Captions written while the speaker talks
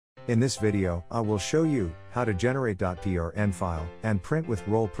In this video, I will show you how to generate .prn file and print with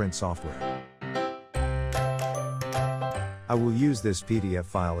RollPrint software. I will use this PDF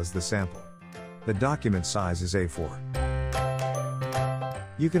file as the sample. The document size is A4.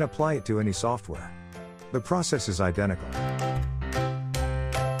 You can apply it to any software. The process is identical.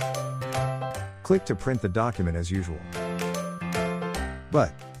 Click to print the document as usual.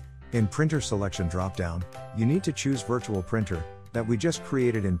 But in Printer Selection dropdown, you need to choose Virtual Printer that we just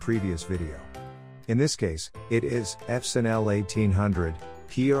created in previous video. In this case, it is Epson L1300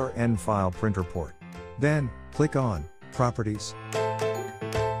 PRN file printer port. Then, click on Properties.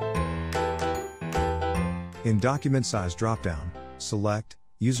 In Document Size dropdown, select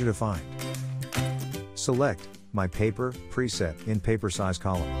User Defined. Select My Paper preset in Paper Size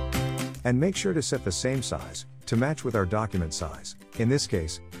column. And make sure to set the same size to match with our document size. In this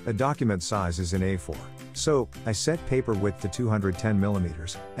case, the document size is in A4. So, I set paper width to 210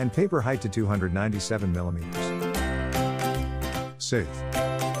 mm and paper height to 297 mm. Save.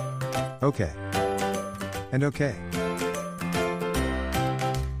 OK. And OK.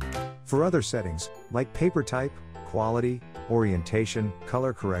 For other settings, like paper type, quality, orientation,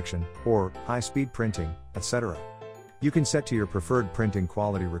 color correction, or high-speed printing, etc., you can set to your preferred printing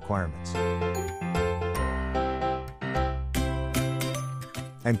quality requirements.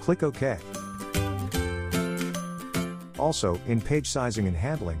 And click OK. Also, in page sizing and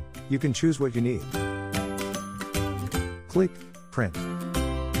handling, you can choose what you need. Click Print.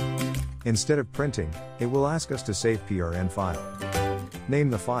 Instead of printing, it will ask us to save PRN file.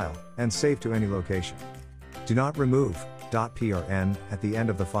 Name the file, and save to any location. Do not remove .prn at the end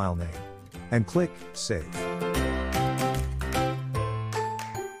of the file name. And click Save.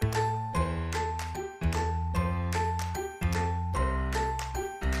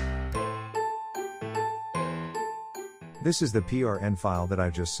 This is the PRN file that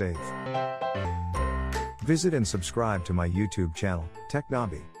I've just saved. Visit and subscribe to my YouTube channel,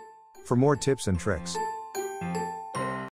 Technobby, for more tips and tricks.